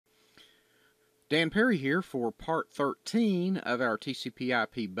Dan Perry here for part 13 of our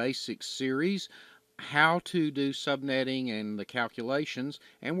TCP/IP Basics series, how to do subnetting and the calculations,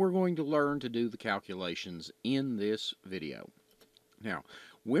 and we're going to learn to do the calculations in this video. Now,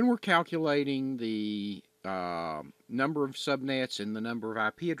 when we're calculating the number of subnets and the number of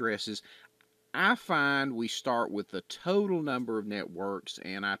IP addresses, I find we start with the total number of networks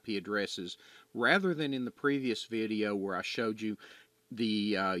and IP addresses rather than in the previous video where I showed you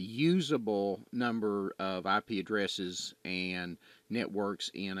the usable number of IP addresses and networks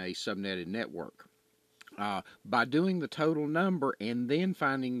in a subnetted network. By doing the total number and then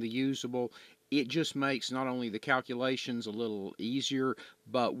finding the usable, it just makes not only the calculations a little easier,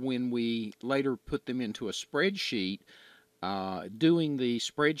 but when we later put them into a spreadsheet, doing the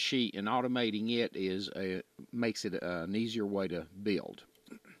spreadsheet and automating it makes it an easier way to build.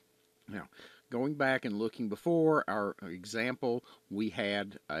 Now, going back and looking before our example, we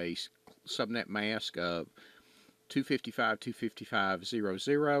had a subnet mask of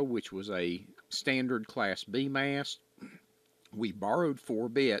 255.255.0.0, which was a standard Class B mask. We borrowed 4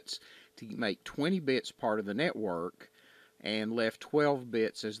 bits to make 20 bits part of the network and left 12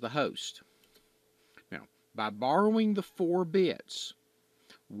 bits as the host. Now, by borrowing the 4 bits,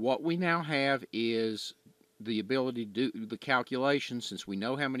 what we now have is the ability to do the calculation, since we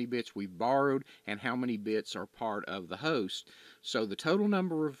know how many bits we've borrowed and how many bits are part of the host. So the total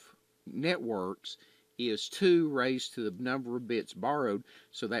number of networks is 2 raised to the number of bits borrowed,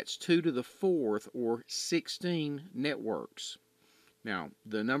 so that's 2 to the 4th, or 16 networks. Now,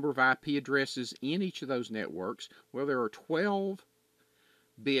 the number of IP addresses in each of those networks, well, there are 12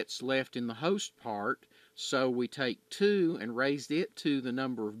 bits left in the host part, so we take 2 and raised it to the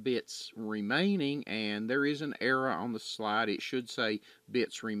number of bits remaining, and there is an error on the slide. It should say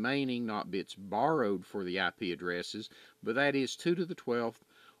bits remaining, not bits borrowed for the IP addresses, but that is 2 to the 12th,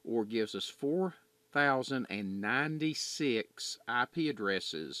 or gives us 4,096 IP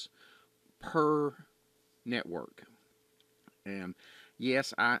addresses per network. And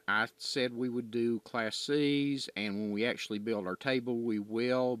yes, I said we would do Class C's, and when we actually build our table we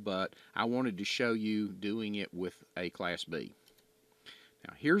will, but I wanted to show you doing it with a Class B.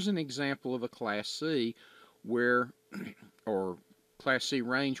 Now here's an example of a Class C where, or Class C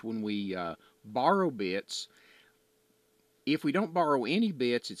range, when we borrow bits. If we don't borrow any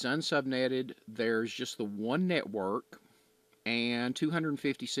bits, it's unsubnetted. There's just the one network and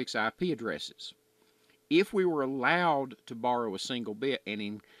 256 IP addresses. If we were allowed to borrow a single bit, and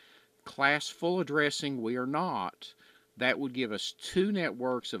in class full addressing we are not, that would give us 2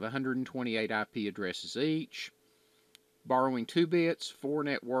 networks of 128 IP addresses each. Borrowing 2 bits, 4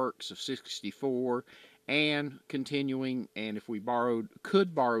 networks of 64, and continuing, and if we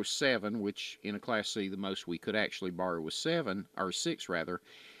could borrow 7, which in a Class C the most we could actually borrow was 7, or 6 rather,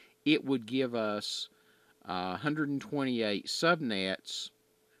 it would give us 128 subnets,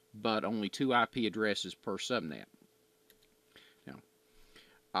 but only 2 IP addresses per subnet.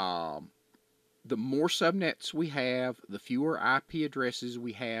 Now, the more subnets we have, the fewer IP addresses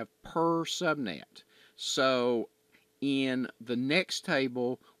we have per subnet. So in the next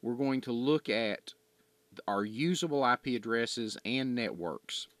table, we're going to look at our usable IP addresses and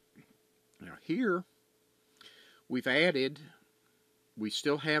networks. Now here, we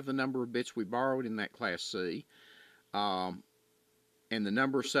still have the number of bits we borrowed in that Class C, and the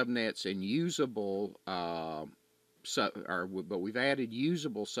number of subnets and usable, but we've added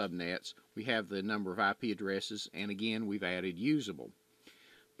usable subnets. We have the number of IP addresses, and again, we've added usable.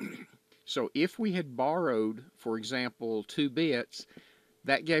 So if we had borrowed, for example, 2 bits,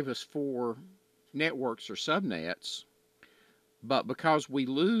 that gave us 4 networks or subnets, but because we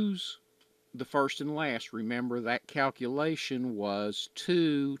lose the first and last, remember that calculation was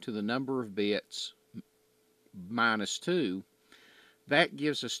 2 to the number of bits minus 2, that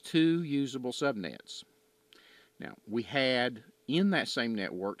gives us 2 usable subnets. Now, we had in that same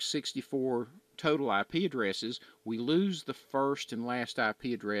network 64 total IP addresses. We lose the first and last IP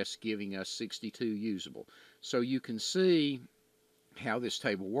address, giving us 62 usable. So you can see how this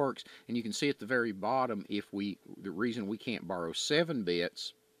table works, and you can see at the very bottom, the reason we can't borrow 7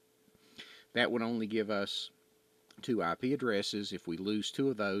 bits, that would only give us 2 IP addresses. If we lose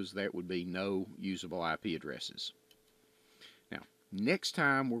 2 of those, that would be no usable IP addresses. Now, next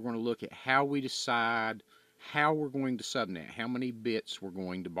time we're going to look at how we decide how we're going to subnet, how many bits we're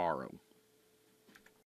going to borrow.